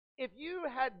if you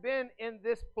had been in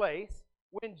this place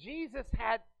when Jesus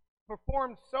had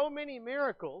performed so many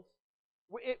miracles,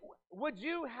 would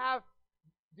you have,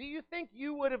 do you think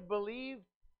you would have believed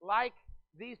like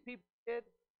these people did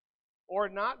or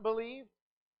not believed?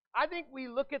 I think we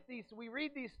look at these, we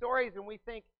read these stories and we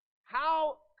think,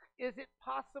 how is it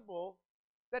possible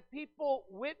that people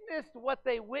witnessed what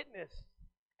they witnessed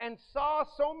and saw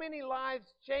so many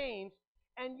lives change,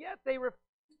 and yet they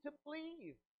refused to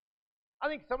believe? I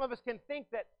think some of us can think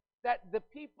that the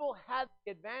people had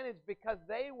the advantage because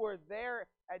they were there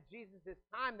at Jesus'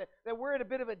 time, that we're at a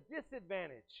bit of a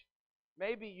disadvantage.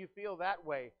 Maybe you feel that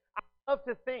way. I love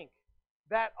to think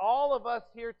that all of us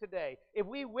here today, if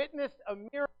we witnessed a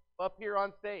miracle up here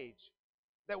on stage,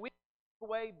 that we walk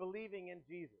away believing in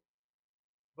Jesus.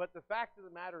 But the fact of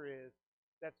the matter is,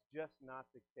 that's just not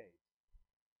the case.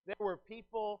 There were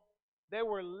people, there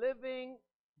were living,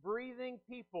 breathing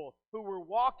people who were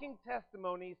walking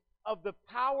testimonies of the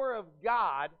power of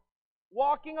God,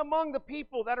 walking among the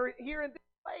people that are here in this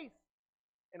place.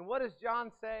 And what does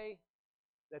John say?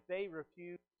 That they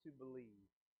refused to believe.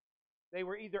 They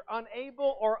were either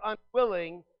unable or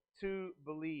unwilling to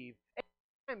believe. 8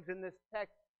 times in this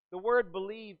text, the word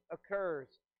believe occurs.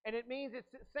 And it means,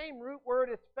 it's the same root word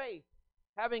as faith,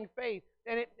 having faith.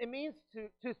 And it means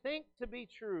to think to be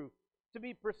true, to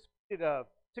be persuaded of,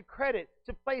 to credit,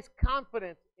 to place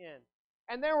confidence in.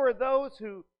 And there were those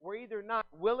who were either not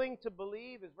willing to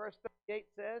believe, as verse 38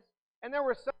 says, and there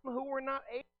were some who were not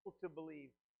able to believe,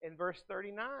 in verse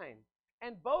 39.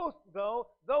 And both, though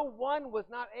one was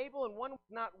not able and one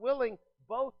was not willing,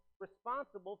 both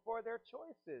responsible for their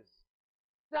choices.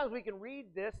 Sometimes we can read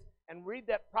this and read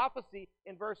that prophecy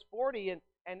in verse 40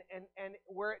 and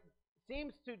where it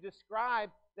seems to describe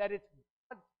that it's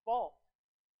God's fault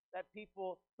that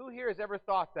people, who here has ever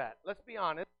thought that? Let's be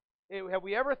honest. Have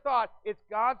we ever thought it's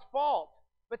God's fault?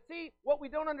 But see, what we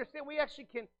don't understand, we actually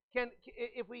can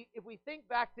if we think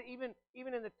back to even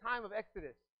in the time of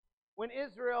Exodus, when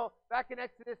Israel, back in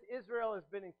Exodus, Israel has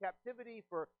been in captivity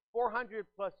for 400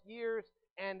 plus years,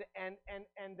 and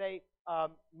they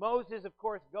Moses, of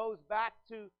course, goes back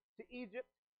to Egypt,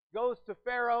 goes to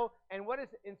Pharaoh, and what is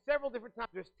in several different times,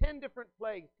 there's 10 different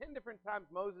plagues, 10 different times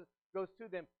Moses goes to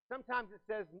them. Sometimes it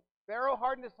says Pharaoh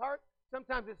hardened his heart,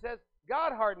 sometimes it says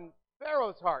God hardened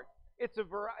Pharaoh's heart. It's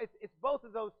both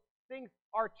of those things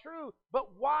are true,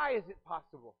 but why is it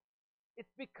possible?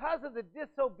 It's because of the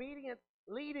disobedience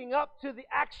leading up to the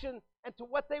action and to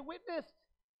what they witnessed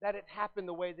that it happened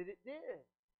the way that it did.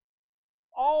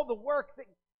 All the work that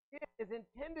is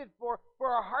intended for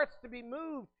our hearts to be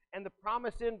moved. And the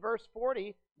promise in verse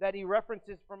 40 that he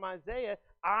references from Isaiah,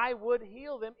 I would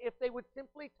heal them if they would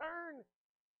simply turn.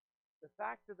 The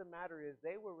fact of the matter is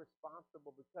they were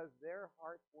responsible because their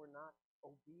hearts were not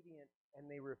obedient and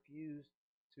they refused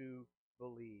to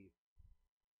believe.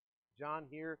 John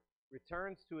here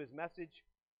returns to his message,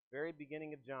 very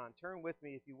beginning of John. Turn with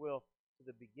me, if you will, to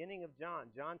the beginning of John,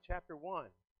 John chapter 1.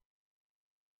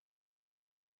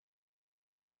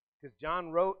 Because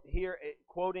John wrote here,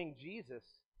 quoting Jesus,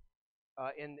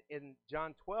 in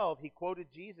John 12, he quoted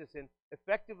Jesus, and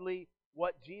effectively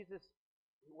what he's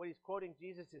quoting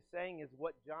Jesus is saying is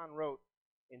what John wrote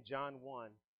in John 1.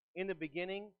 In the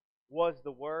beginning was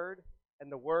the Word,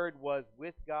 and the Word was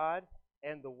with God,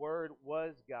 and the Word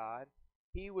was God.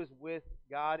 He was with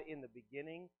God in the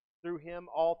beginning. Through him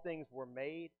all things were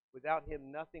made. Without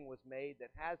him nothing was made that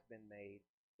has been made.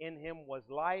 In him was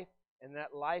life, and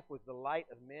that life was the light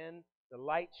of men. The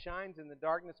light shines in the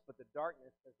darkness, but the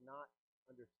darkness has not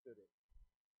understood it.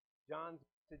 John's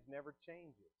message never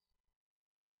changes.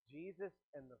 Jesus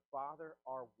and the Father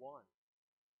are one.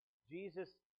 Jesus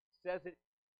says it.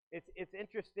 It's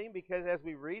interesting because as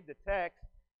we read the text,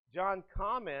 John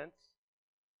comments,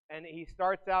 and he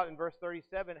starts out in verse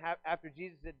 37, after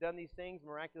Jesus had done these things,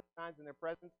 miraculous signs in their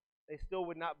presence, they still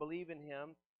would not believe in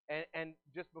him. And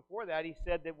just before that, he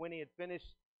said that when he had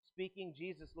finished speaking,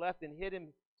 Jesus left and hid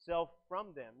himself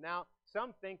from them. Now,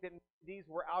 some think that these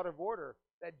were out of order,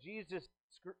 that Jesus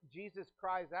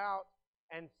cries out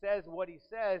and says what he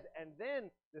says, and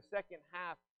then the second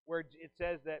half where it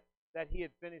says that he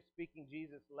had finished speaking,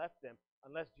 Jesus left them,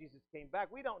 unless Jesus came back.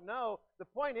 We don't know. The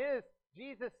point is,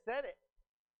 Jesus said it.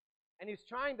 And he's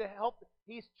trying to help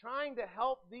these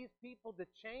people to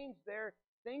change their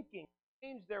thinking,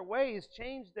 change their ways,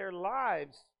 change their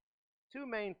lives. Two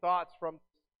main thoughts from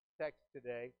this text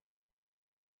today.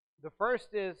 The first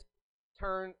is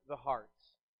turn the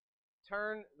hearts.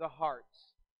 Turn the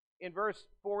hearts. In verse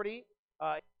 40,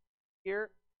 here,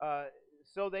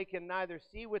 so they can neither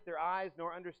see with their eyes,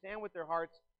 nor understand with their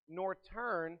hearts, nor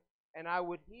turn, and I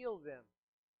would heal them.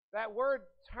 That word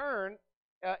turn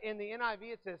In the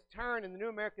NIV, it says turn. In the New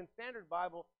American Standard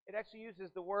Bible, it actually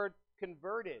uses the word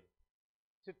converted.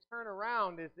 To turn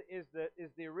around is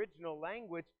the original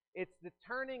language. It's the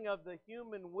turning of the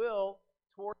human will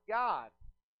toward God.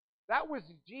 That was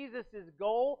Jesus'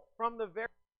 goal from the very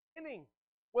beginning,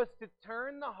 was to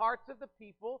turn the hearts of the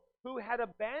people who had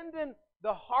abandoned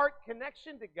the heart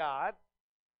connection to God.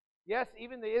 Yes,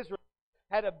 even the Israelites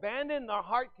had abandoned their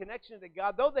heart connection to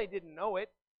God, though they didn't know it.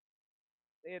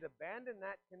 They had abandoned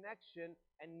that connection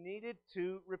and needed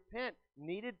to repent,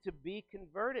 needed to be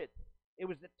converted. It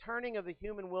was the turning of the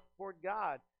human will toward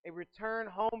God, a return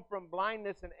home from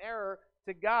blindness and error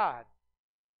to God.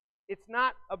 It's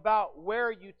not about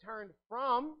where you turned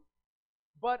from,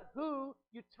 but who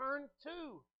you turn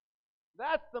to.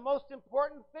 That's the most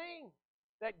important thing,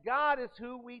 that God is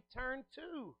who we turn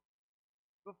to.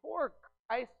 Before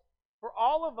Christ, for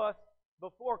all of us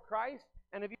before Christ,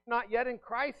 and if you're not yet in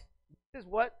Christ, this is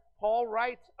what Paul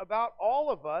writes about all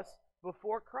of us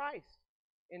before Christ.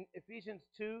 In Ephesians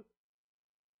 2,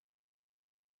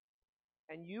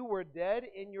 and you were dead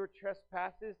in your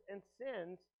trespasses and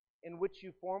sins, in which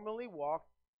you formerly walked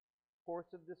in the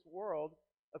course of this world,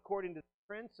 according to the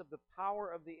prince of the power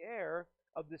of the air,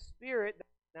 of the spirit that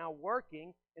is now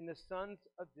working in the sons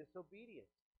of disobedience.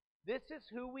 This is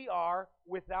who we are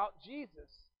without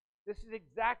Jesus. This is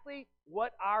exactly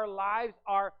what our lives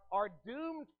are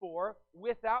doomed for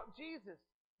without Jesus.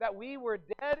 That we were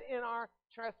dead in our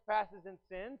trespasses and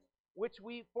sins, which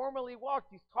we formerly walked.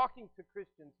 He's talking to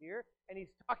Christians here, and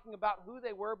he's talking about who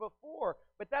they were before.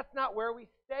 But that's not where we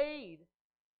stayed.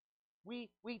 We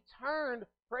turned,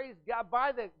 praise God,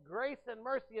 by the grace and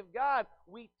mercy of God,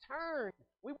 we turned.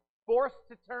 We were forced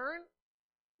to turn.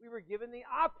 We were given the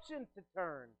option to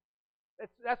turn.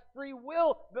 That's free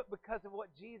will, but because of what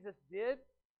Jesus did,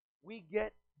 we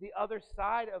get the other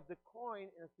side of the coin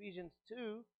in Ephesians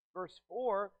 2, verse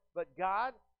 4. But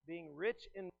God, being rich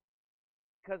in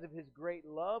because of His great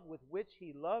love with which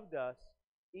He loved us,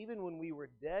 even when we were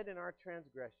dead in our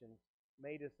transgressions,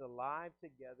 made us alive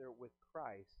together with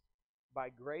Christ. By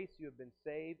grace you have been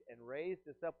saved, and raised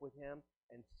us up with Him,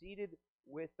 and seated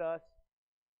us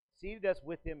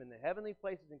with Him in the heavenly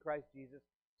places in Christ Jesus,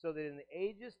 so that in the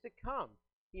ages to come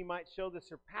He might show the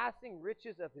surpassing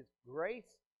riches of His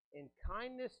grace and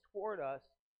kindness toward us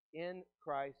in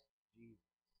Christ Jesus.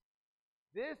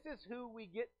 This is who we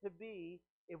get to be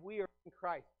if we are in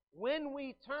Christ. When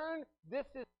we turn, this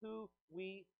is who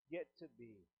we get to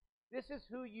be. This is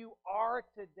who you are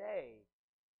today.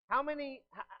 How many,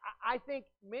 I think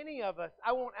many of us,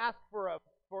 I won't ask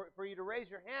for you to raise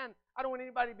your hand. I don't want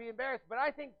anybody to be embarrassed, but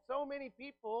I think so many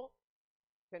people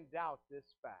can doubt this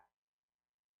fact.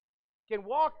 Can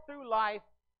walk through life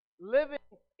living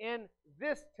in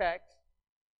this text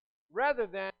rather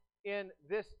than in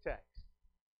this text.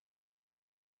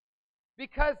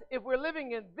 Because if we're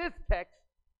living in this text,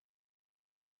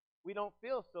 we don't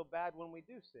feel so bad when we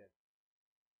do sin.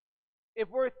 If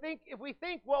we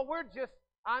think, well,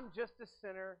 I'm just a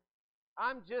sinner.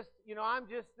 I'm just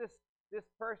this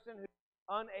person who's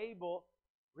unable.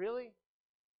 Really?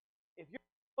 If you're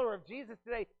a follower of Jesus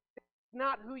today, this is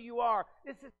not who you are.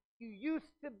 This is who you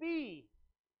used to be.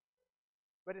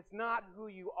 But it's not who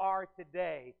you are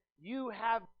today. You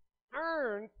have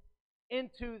turned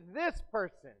into this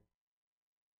person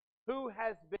who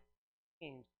has been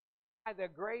changed by the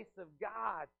grace of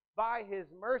God, by His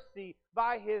mercy,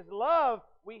 by His love.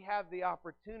 We have the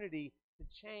opportunity to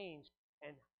change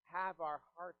and have our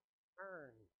hearts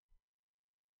turned.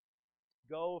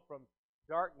 Go from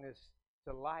darkness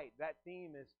to light. That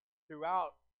theme is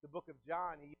throughout the book of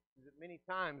John. He uses it many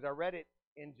times. I read it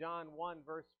in John 1,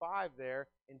 verse 5 there.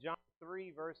 In John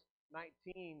 3, verse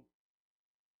 19,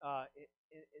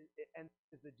 and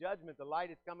is the judgment. The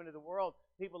light is come into the world.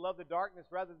 People love the darkness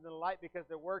rather than the light because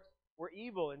their works were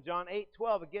evil. In John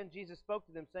 8:12, again, Jesus spoke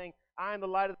to them, saying, I am the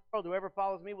light of the world. Whoever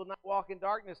follows me will not walk in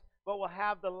darkness, but will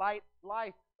have the light of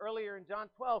life. Earlier in John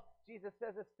 12, Jesus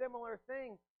says a similar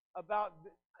thing about,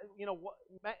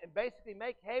 basically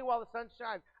make hay while the sun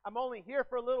shines. I'm only here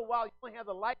for a little while. You only have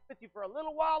the light with you for a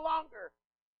little while longer.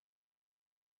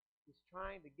 He's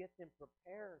trying to get them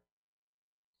prepared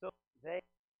so they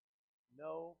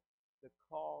know the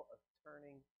call of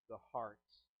turning the hearts.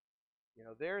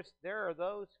 There are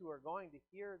those who are going to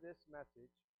hear this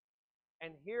message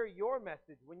and hear your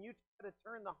message when you try to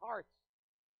turn the hearts.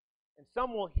 And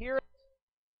some will hear it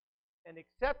and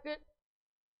accept it.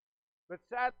 But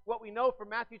sad, what we know from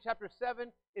Matthew chapter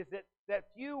 7 is that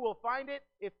few will find it.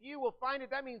 If few will find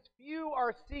it, that means few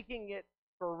are seeking it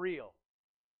for real.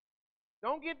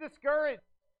 Don't get discouraged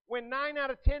when 9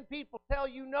 out of 10 people tell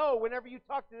you no whenever you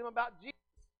talk to them about Jesus.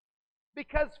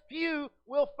 because few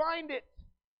will find it.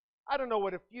 I don't know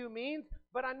what a few means,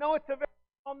 but I know it's a very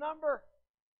small number.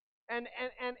 And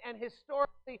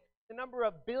historically, the number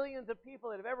of billions of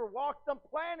people that have ever walked the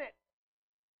planet,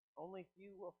 only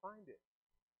few will find it.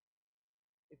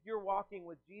 If you're walking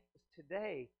with Jesus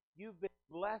today, you've been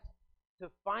blessed to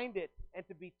find it and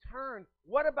to be turned.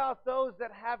 What about those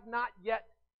that have not yet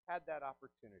had that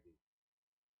opportunity?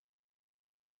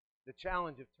 The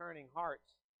challenge of turning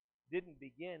hearts didn't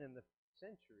begin in the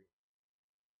century.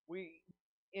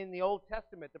 In the Old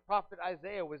Testament, the prophet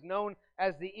Isaiah was known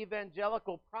as the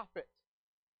evangelical prophet.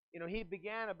 He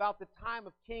began about the time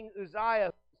of King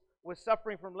Uzziah, who was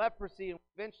suffering from leprosy and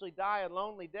eventually die a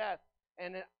lonely death,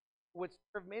 and would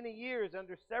serve many years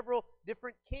under several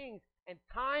different kings. And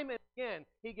time and again,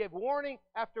 he gave warning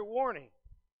after warning.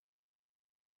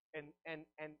 And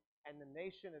the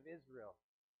nation of Israel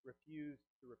refused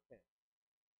to repent.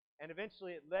 And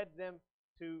eventually it led them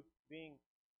to being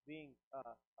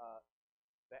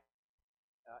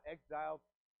exiled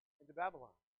into Babylon.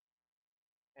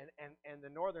 And the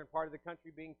northern part of the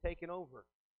country being taken over.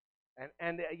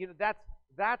 And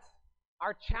that's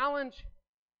our challenge,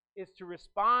 is to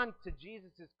respond to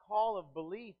Jesus' call of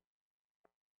belief.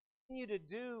 Continue to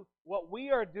do what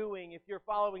we are doing if you're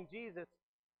following Jesus,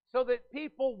 so that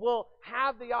people will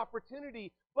have the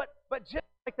opportunity. But just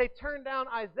like they turned down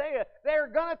Isaiah, they're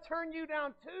going to turn you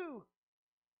down too.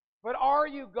 But are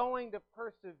you going to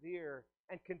persevere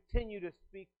and continue to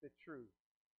speak the truth,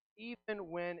 even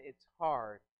when it's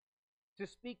hard? To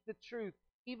speak the truth,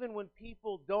 even when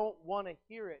people don't want to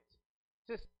hear it.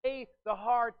 To say the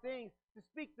hard things. To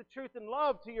speak the truth in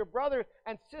love to your brother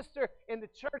and sister in the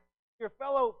church, your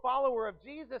fellow follower of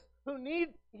Jesus, who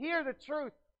needs to hear the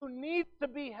truth, who needs to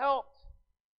be helped.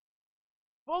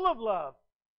 Full of love,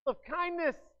 full of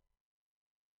kindness,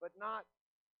 but not,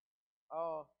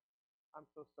 oh, I'm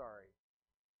so sorry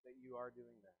that you are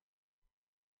doing that.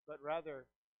 But rather,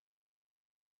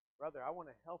 brother, I want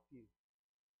to help you,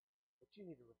 but you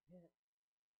need to repent.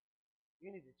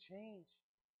 You need to change.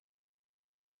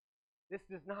 This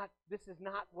is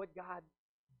not what God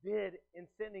did in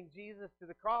sending Jesus to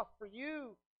the cross for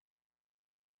you.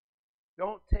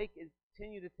 Don't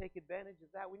continue to take advantage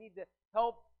of that. We need to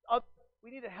help others.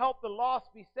 We need to help the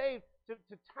lost be saved,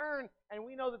 to turn, and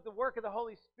we know that the work of the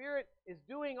Holy Spirit is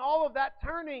doing all of that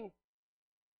turning.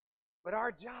 But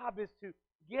our job is to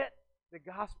get the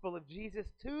gospel of Jesus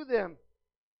to them.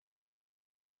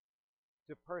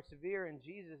 To persevere in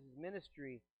Jesus'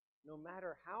 ministry, no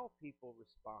matter how people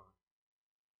respond.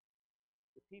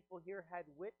 The people here had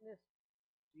witnessed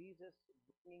Jesus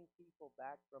bringing people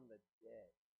back from the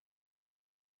dead.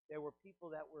 There were people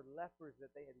that were lepers,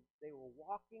 that they were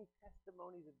walking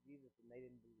testimonies of Jesus, and they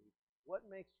didn't believe. What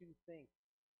makes you think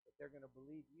that they're going to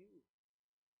believe you?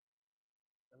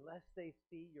 Unless they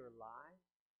see your life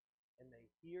and they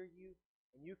hear you,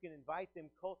 and you can invite them.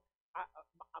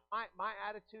 My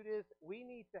attitude is we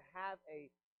need to have a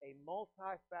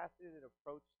multifaceted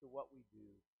approach to what we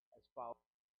do as followers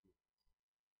of Jesus.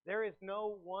 There is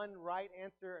no one right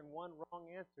answer and one wrong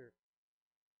answer.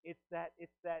 It's that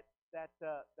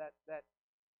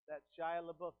Shia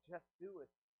LaBeouf, just do it.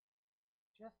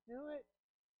 Just do it.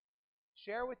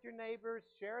 Share with your neighbors,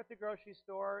 share at the grocery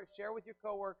store, share with your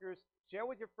coworkers, share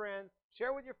with your friends,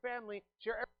 share with your family,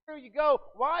 share everywhere you go.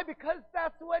 Why? Because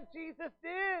that's what Jesus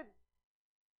did.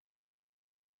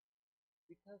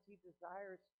 Because he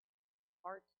desires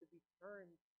hearts to be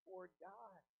turned toward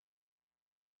God.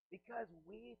 Because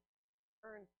we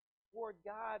turn toward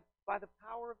God by the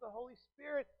power of the Holy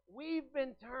Spirit. We've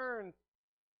been turned.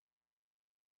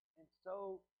 And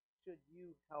so should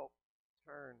you help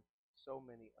turn so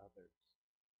many others.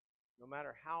 No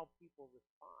matter how people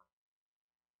respond.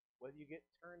 Whether you get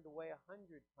turned away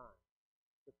 100 times,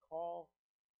 the call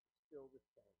is still the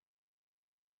same.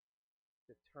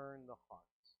 To turn the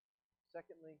hearts.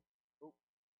 Secondly,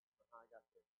 I got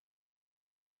this.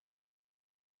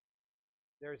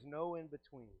 There's no in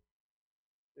between.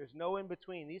 There's no in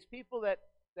between. These people that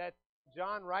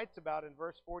John writes about in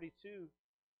verse 42,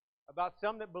 about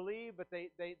some that believed, but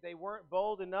they weren't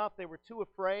bold enough. They were too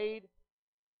afraid.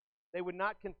 They would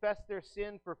not confess their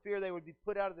sin for fear they would be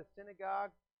put out of the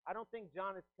synagogue. I don't think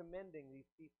John is commending these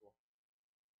people.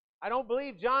 I don't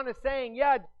believe John is saying,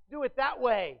 yeah, do it that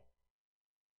way.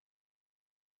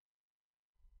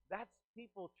 That's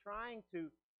people trying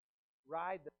to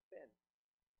ride the fence.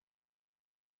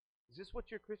 Is this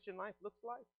what your Christian life looks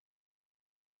like?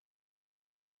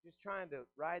 Just trying to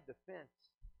ride the fence.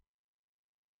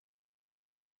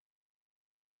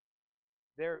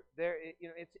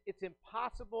 It's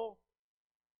impossible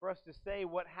for us to say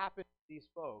what happened to these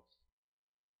folks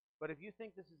But if you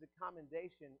think this is a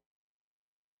commendation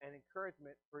and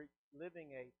encouragement for living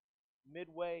a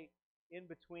midway in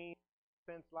between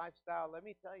fence lifestyle, let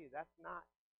me tell you, that's not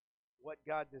what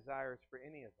God desires for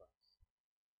any of us.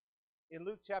 In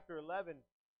Luke chapter 11,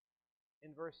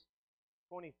 in verse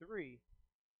 23,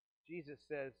 Jesus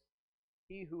says,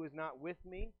 "He who is not with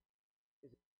me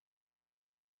is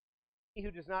he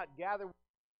who does not gather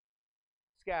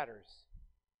scatters."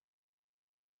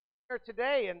 You're here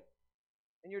today and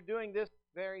you're doing this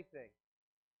very thing.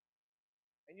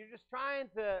 And you're just trying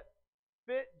to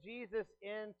fit Jesus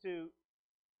into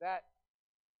that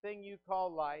thing you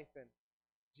call life, and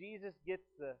Jesus gets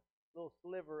the little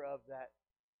sliver of that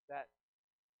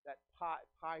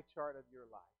pie chart of your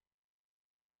life.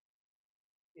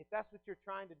 If that's what you're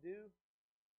trying to do,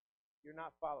 you're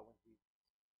not following Jesus.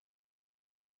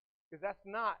 Because that's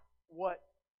not what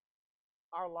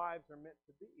our lives are meant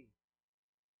to be.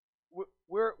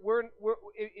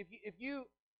 If you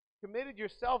committed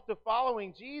yourself to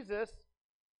following Jesus,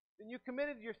 then you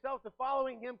committed yourself to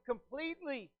following Him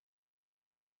completely.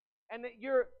 And that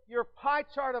your pie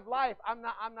chart of life, I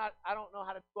don't know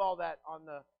how to do all that on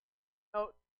the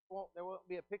note. There won't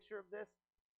be a picture of this.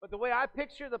 But the way I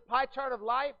picture the pie chart of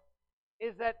life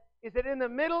is that in the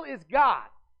middle is God.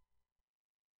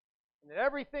 And that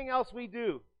everything else we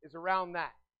do is around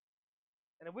that.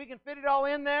 And if we can fit it all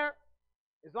in there,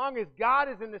 as long as God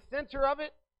is in the center of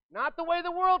it, not the way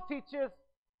the world teaches,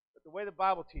 but the way the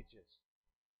Bible teaches.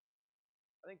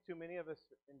 I think too many of us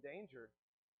are in danger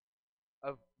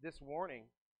of this warning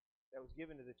that was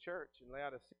given to the church in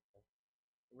Laodicea.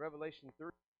 In Revelation 3,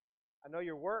 I know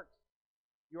your works.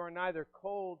 You are neither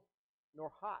cold nor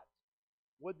hot.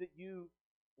 Would that you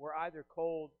were either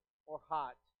cold or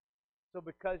hot. So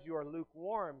because you are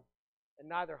lukewarm and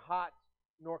neither hot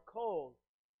nor cold,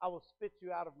 I will spit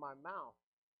you out of my mouth.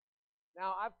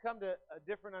 Now, I've come to a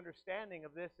different understanding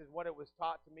of this as what it was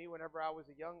taught to me whenever I was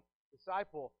a young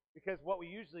disciple, because what we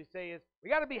usually say is, we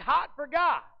got to be hot for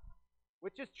God,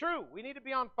 which is true. We need to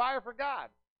be on fire for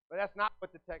God, but that's not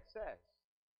what the text says.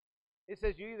 It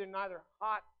says you're either neither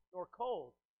hot nor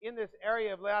cold. In this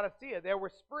area of Laodicea, there were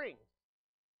springs.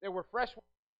 There were fresh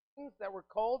springs that were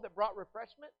cold that brought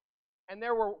refreshment, and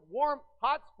there were warm,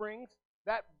 hot springs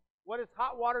that, what does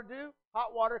hot water do?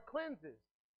 Hot water cleanses.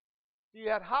 So you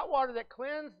had hot water that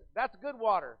cleansed, that's good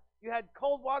water. You had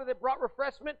cold water that brought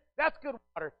refreshment, that's good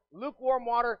water. Lukewarm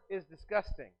water is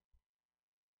disgusting.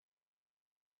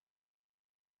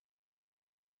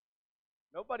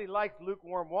 Nobody likes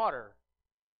lukewarm water.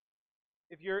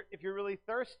 If you're really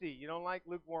thirsty, you don't like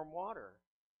lukewarm water.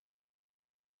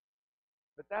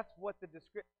 But that's what the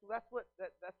description. That's what.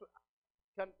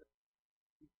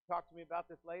 You talk to me about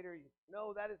this later.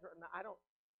 No, that is. I don't.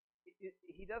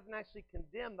 He doesn't actually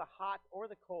condemn the hot or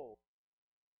the cold.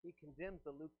 He condemns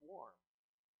the lukewarm.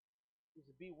 He's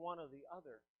to be one or the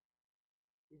other.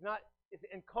 He's not.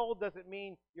 And cold doesn't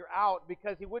mean you're out,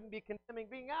 because he wouldn't be condemning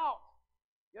being out.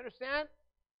 You understand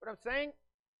what I'm saying?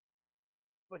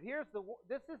 But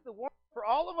this is the warning for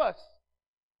all of us.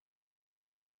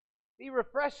 Be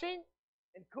refreshing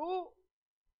and cool.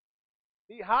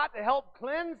 Be hot to help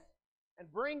cleanse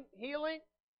and bring healing.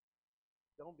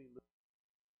 Don't be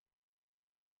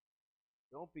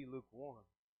lukewarm.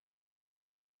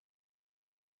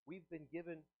 We've been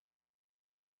given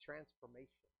transformation.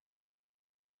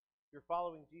 If you're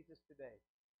following Jesus today,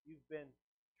 you've been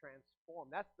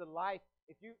transformed. That's the life.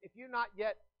 If you're not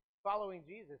yet following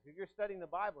Jesus, if you're studying the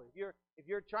Bible, if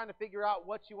you're trying to figure out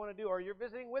what you want to do, or you're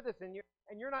visiting with us and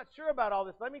you're not sure about all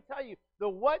this, let me tell you,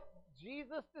 what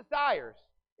Jesus desires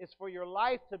is for your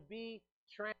life to be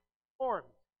transformed.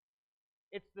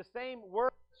 It's the same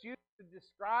word used to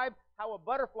describe how a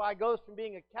butterfly goes from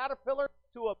being a caterpillar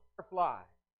to a butterfly.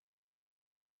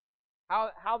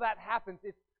 How that happens.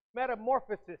 It's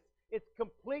metamorphosis. It's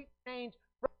complete change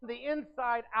from the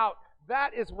inside out.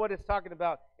 That is what it's talking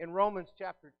about in Romans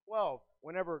chapter 12.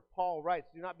 Whenever Paul writes,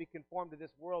 do not be conformed to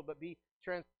this world, but be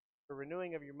transformed by the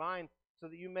renewing of your mind, so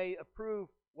that you may approve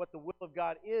what the will of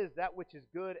God is, that which is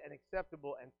good and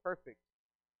acceptable and perfect.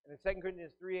 And in 2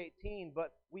 Corinthians 3:18,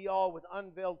 but we all with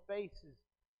unveiled faces,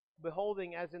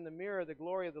 beholding as in the mirror the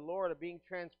glory of the Lord, are being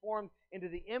transformed into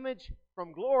the image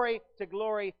from glory to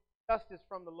glory, just as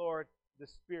from the Lord, the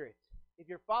Spirit. If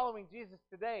you're following Jesus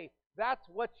today, that's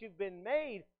what you've been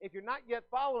made. If you're not yet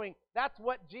following, that's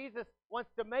what Jesus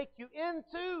wants to make you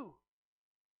into.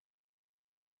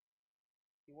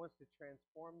 He wants to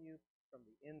transform you from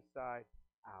the inside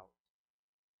out.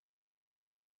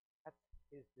 That's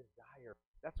his desire.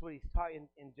 That's what he's taught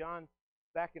in John,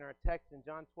 back in our text in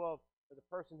John 12, for the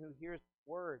person who hears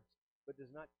words but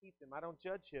does not keep them. I don't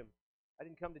judge him. I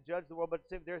didn't come to judge the world, but to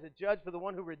say there's a judge for the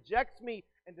one who rejects me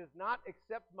and does not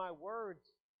accept my words.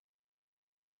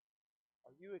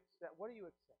 What are you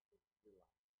accepting in your life?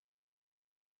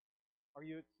 Are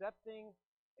you accepting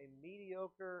a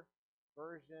mediocre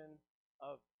version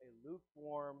of a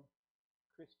lukewarm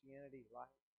Christianity life?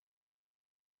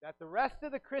 That the rest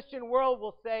of the Christian world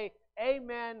will say,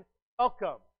 amen,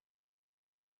 welcome.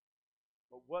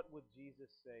 But what would Jesus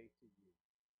say to you?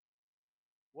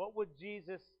 What would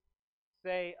Jesus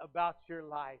say about your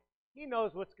life? He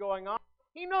knows what's going on.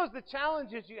 He knows the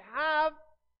challenges you have,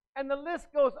 and the list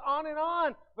goes on and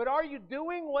on. But are you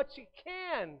doing what you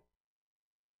can?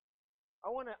 I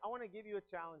want to give you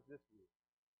a challenge this week.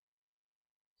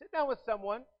 Sit down with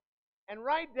someone and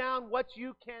write down what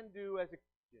you can do as a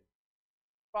Christian,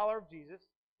 follower of Jesus.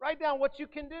 Write down what you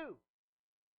can do.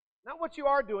 Not what you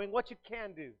are doing, what you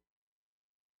can do.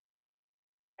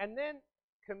 And then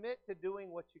commit to doing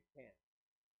what you can.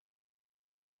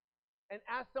 And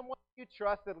ask someone you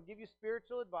trust that will give you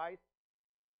spiritual advice.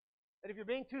 That if you're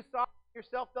being too soft on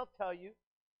yourself, they'll tell you.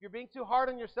 If you're being too hard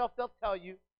on yourself, they'll tell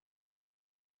you.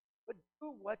 But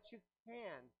do what you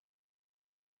can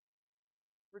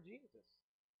for Jesus.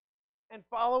 And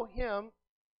follow Him.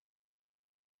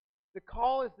 The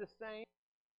call is the same.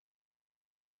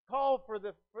 Call for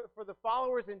the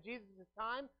followers in Jesus'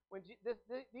 time.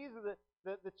 These are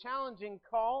the challenging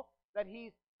call that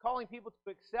He's calling people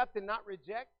to accept and not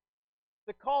reject.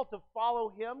 The call to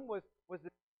follow Him was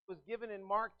given in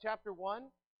Mark chapter 1.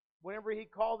 Whenever He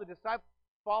called the disciples,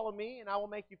 follow me and I will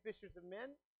make you fishers of men.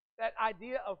 That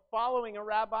idea of following a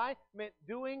rabbi meant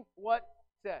doing what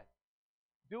he said.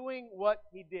 Doing what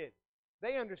he did.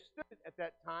 They understood it at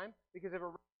that time because if a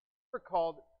rabbi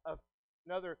called a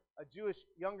Jewish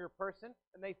younger person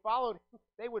and they followed him,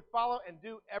 they would follow and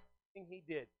do everything he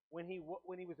did. When he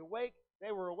was awake,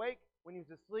 they were awake. When he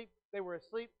was asleep, they were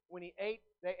asleep. When he ate,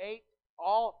 they ate.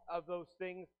 All of those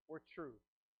things were true.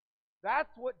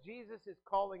 That's what Jesus is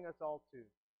calling us all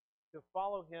to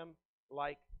follow Him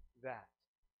like that.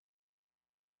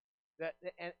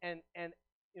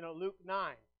 Luke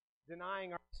 9,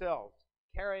 denying ourselves,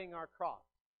 carrying our cross.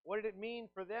 What did it mean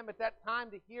for them at that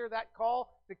time to hear that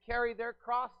call to carry their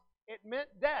cross? It meant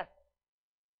death.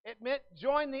 It meant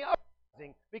join the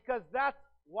uprising, because that's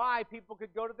why people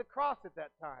could go to the cross at that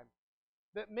time.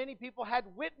 That many people had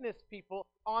witnessed people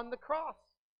on the cross.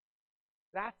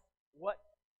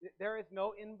 There is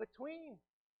no in between.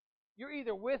 You're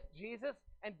either with Jesus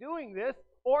and doing this,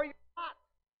 or you're not.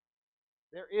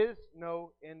 There is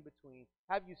no in between.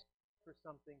 Have you stood for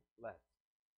something less?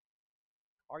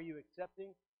 Are you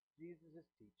accepting Jesus'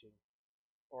 teaching,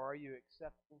 or are you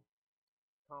accepting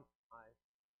compromise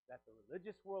that the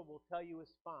religious world will tell you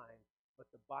is fine, but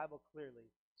the Bible clearly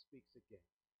speaks against?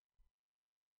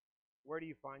 Where do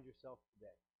you find yourself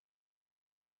today?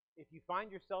 If you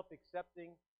find yourself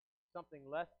accepting something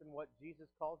less than what Jesus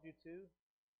called you to,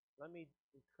 let me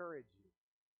encourage you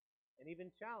and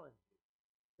even challenge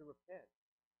you to repent,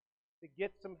 to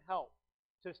get some help,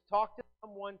 to talk to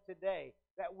someone today,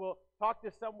 that will talk to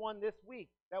someone this week,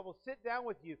 that will sit down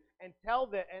with you and tell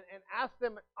them and ask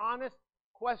them an honest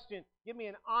question. Give me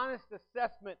an honest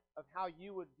assessment of how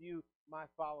you would view my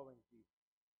following Jesus.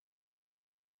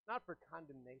 Not for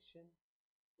condemnation.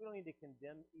 We don't need to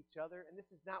condemn each other, and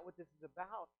this is not what this is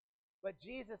about. But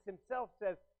Jesus Himself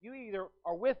says, you either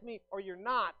are with me or you're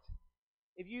not.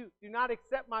 If you do not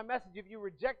accept my message, if you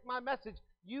reject my message,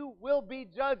 you will be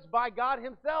judged by God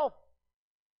Himself.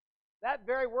 That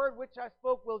very word which I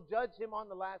spoke will judge Him on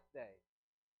the last day.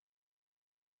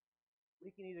 We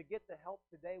can either get the help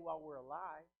today while we're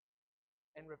alive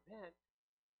and repent,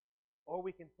 or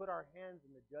we can put our hands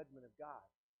in the judgment of God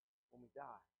when we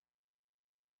die.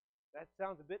 That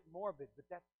sounds a bit morbid, but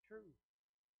that's true.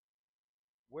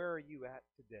 Where are you at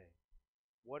today?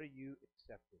 What are you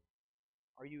accepting?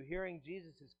 Are you hearing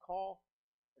Jesus' call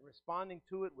and responding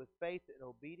to it with faith and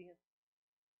obedience?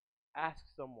 Ask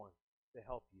someone to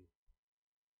help you.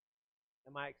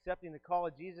 Am I accepting the call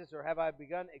of Jesus, or have I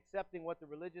begun accepting what the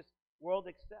religious world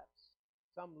accepts?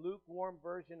 Some lukewarm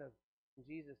version of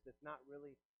Jesus that's not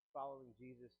really following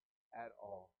Jesus at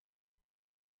all.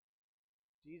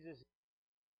 Jesus is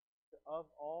of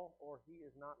all, or He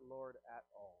is not Lord at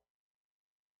all.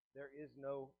 There is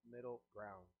no middle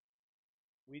ground.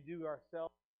 We do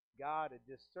ourselves, God, a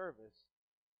disservice,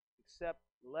 accept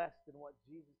less than what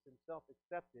Jesus Himself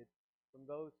accepted from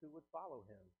those who would follow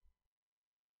Him.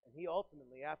 And He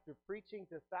ultimately, after preaching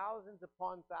to thousands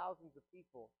upon thousands of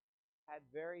people, had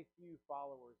very few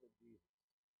followers of Jesus.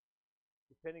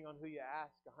 Depending on who you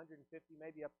ask, 150,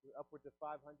 maybe upwards of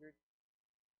 500.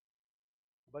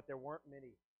 But there weren't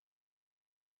many.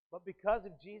 But because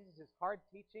of Jesus' hard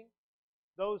teaching,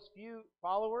 those few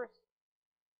followers,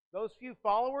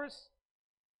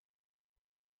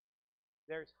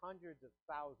 there's hundreds of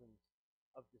thousands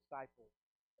of disciples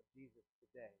of Jesus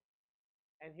today.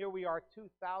 And here we are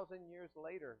 2,000 years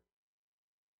later,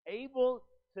 able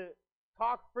to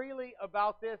talk freely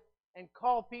about this and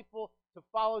call people to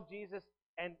follow Jesus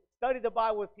and study the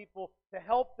Bible with people to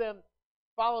help them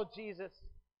follow Jesus.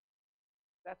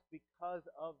 That's because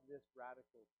of this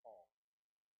radical call,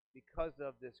 because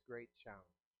of this great challenge.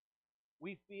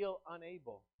 We feel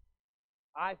unable.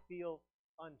 I feel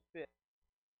unfit.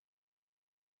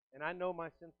 And I know my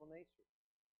sinful nature.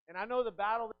 And I know the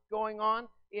battle that's going on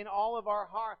in all of our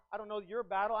heart. I don't know your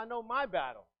battle. I know my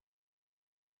battle.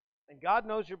 And God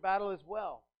knows your battle as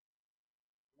well.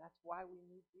 And that's why we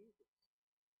need Jesus.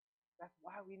 That's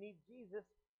why we need Jesus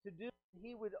to do what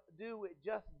He would do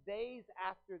just days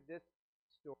after this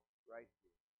story right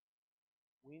here.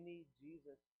 We needed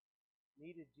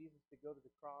Jesus to go to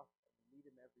the cross, and we need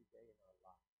Him every day in our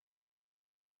lives.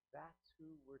 That's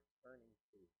who we're turning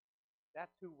to.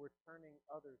 That's who we're turning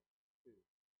others to.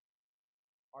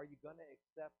 Are you going to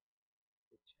accept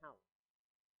the challenge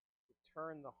to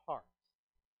turn the hearts?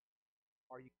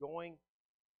 Are you going?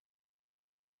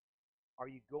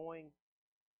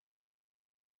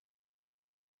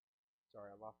 Sorry,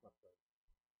 I lost my place.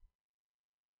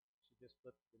 She just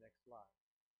flipped to the next slide.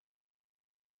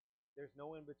 There's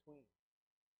no in between.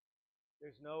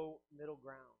 There's no middle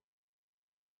ground.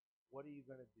 What are you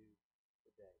going to do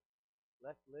today?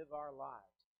 Let's live our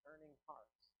lives, turning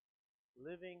hearts,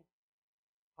 living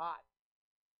hot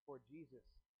for Jesus,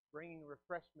 bringing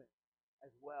refreshment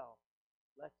as well.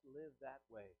 Let's live that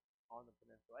way on the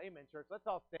peninsula. Amen, church. Let's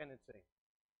all stand and sing.